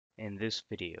In this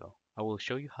video, I will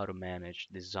show you how to manage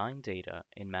design data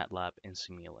in MATLAB and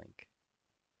Simulink.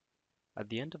 At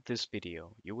the end of this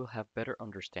video, you will have better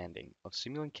understanding of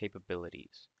Simulink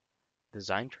capabilities,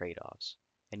 design trade-offs,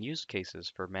 and use cases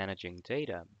for managing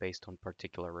data based on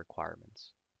particular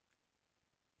requirements.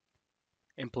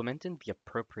 Implementing the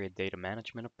appropriate data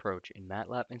management approach in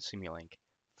MATLAB and Simulink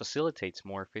facilitates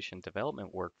more efficient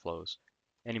development workflows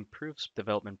and improves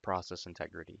development process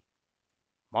integrity.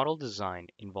 Model design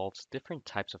involves different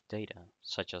types of data,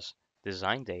 such as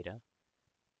design data,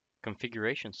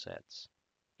 configuration sets,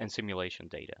 and simulation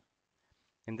data.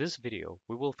 In this video,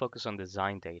 we will focus on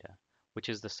design data, which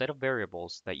is the set of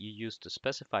variables that you use to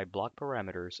specify block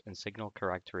parameters and signal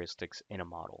characteristics in a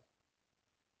model.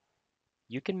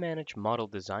 You can manage model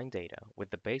design data with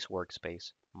the base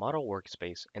workspace, model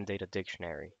workspace, and data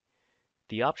dictionary.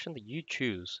 The option that you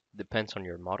choose depends on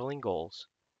your modeling goals,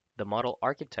 the model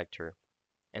architecture,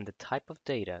 and the type of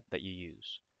data that you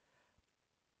use.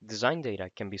 Design data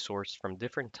can be sourced from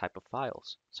different types of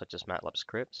files, such as MATLAB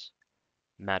scripts,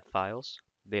 MAT files,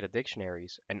 data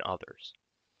dictionaries, and others.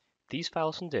 These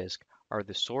files on disk are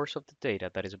the source of the data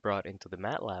that is brought into the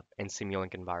MATLAB and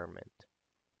Simulink environment.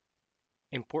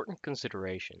 Important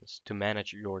considerations to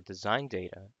manage your design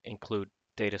data include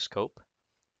data scope,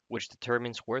 which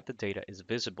determines where the data is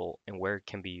visible and where it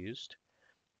can be used,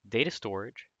 data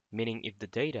storage, meaning if the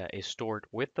data is stored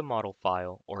with the model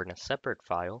file or in a separate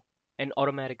file, and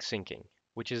automatic syncing,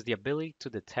 which is the ability to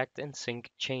detect and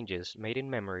sync changes made in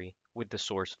memory with the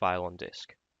source file on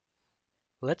disk.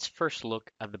 Let's first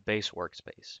look at the base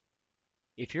workspace.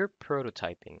 If you're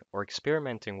prototyping or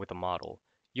experimenting with a model,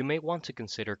 you may want to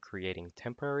consider creating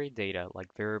temporary data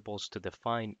like variables to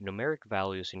define numeric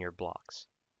values in your blocks.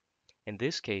 In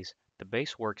this case, the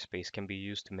base workspace can be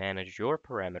used to manage your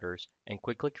parameters and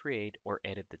quickly create or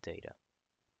edit the data.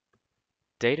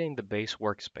 Data in the base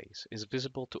workspace is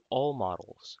visible to all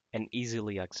models and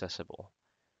easily accessible,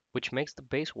 which makes the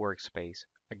base workspace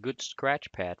a good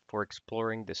scratchpad for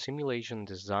exploring the simulation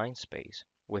design space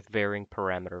with varying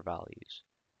parameter values.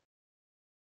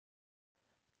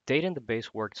 Data in the base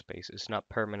workspace is not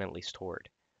permanently stored.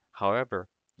 However,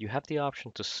 you have the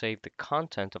option to save the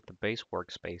content of the base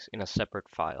workspace in a separate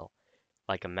file,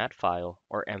 like a MAT file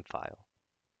or M file.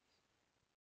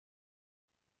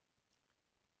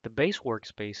 The base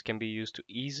workspace can be used to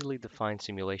easily define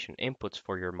simulation inputs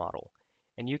for your model,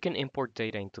 and you can import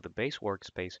data into the base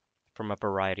workspace from a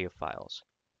variety of files.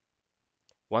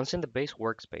 Once in the base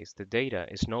workspace, the data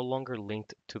is no longer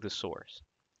linked to the source.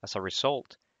 As a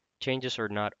result, changes are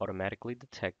not automatically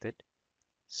detected,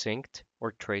 synced,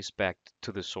 or traced back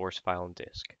to the source file on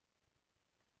disk.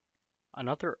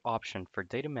 Another option for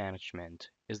data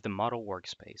management is the model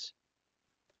workspace.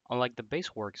 Unlike the base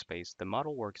workspace, the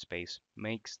model workspace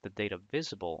makes the data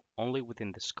visible only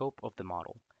within the scope of the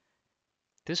model.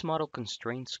 This model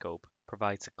constraint scope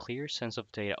provides a clear sense of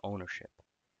data ownership.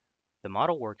 The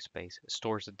model workspace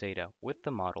stores the data with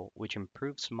the model, which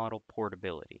improves model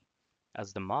portability,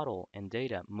 as the model and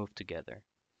data move together.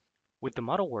 With the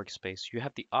model workspace, you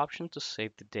have the option to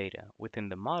save the data within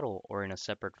the model or in a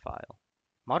separate file.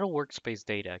 Model workspace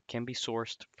data can be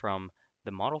sourced from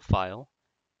the model file,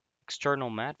 external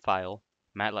MAT file,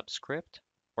 MATLAB script,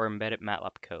 or embedded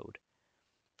MATLAB code.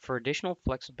 For additional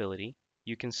flexibility,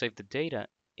 you can save the data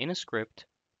in a script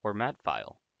or MAT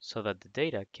file so that the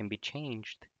data can be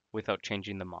changed without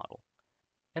changing the model.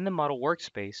 And the model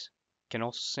workspace can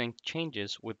also sync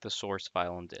changes with the source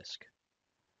file on disk.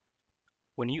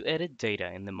 When you edit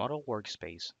data in the model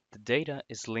workspace, the data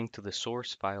is linked to the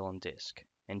source file on disk,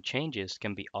 and changes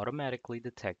can be automatically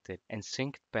detected and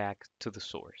synced back to the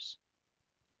source.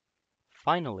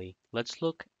 Finally, let's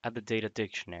look at the data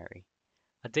dictionary.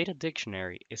 A data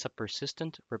dictionary is a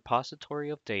persistent repository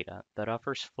of data that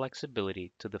offers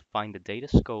flexibility to define the data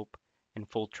scope and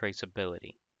full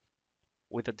traceability.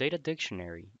 With a data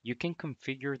dictionary, you can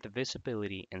configure the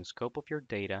visibility and scope of your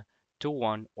data to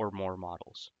one or more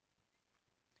models.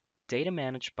 Data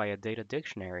managed by a data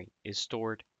dictionary is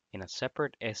stored in a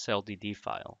separate SLDD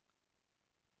file,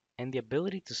 and the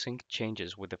ability to sync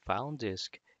changes with the file on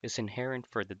disk is inherent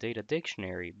for the data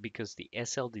dictionary because the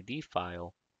SLDD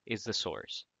file is the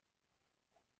source.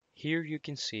 Here you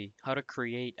can see how to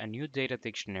create a new data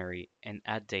dictionary and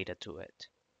add data to it.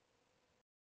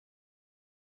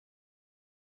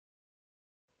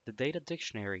 The data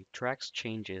dictionary tracks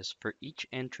changes for each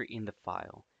entry in the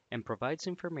file and provides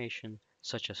information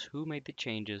such as who made the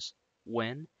changes,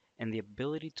 when, and the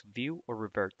ability to view or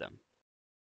revert them.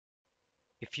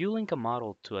 If you link a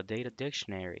model to a data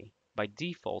dictionary, by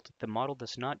default, the model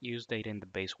does not use data in the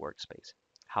base workspace.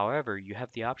 However, you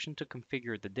have the option to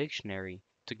configure the dictionary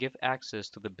to give access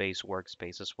to the base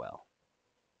workspace as well.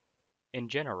 In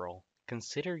general,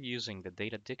 consider using the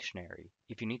data dictionary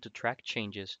if you need to track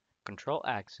changes, control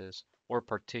access, or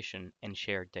partition and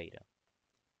share data.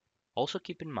 Also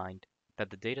keep in mind that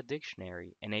the data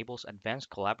dictionary enables advanced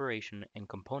collaboration and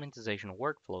componentization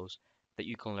workflows that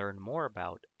you can learn more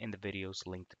about in the videos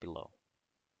linked below.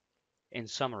 In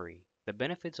summary, the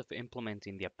benefits of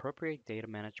implementing the appropriate data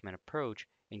management approach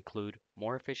include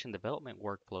more efficient development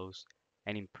workflows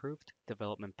and improved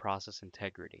development process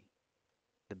integrity.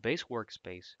 The base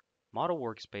workspace, model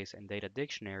workspace, and data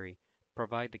dictionary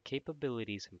provide the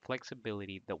capabilities and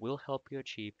flexibility that will help you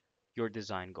achieve your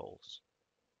design goals.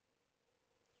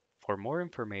 For more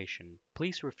information,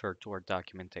 please refer to our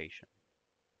documentation.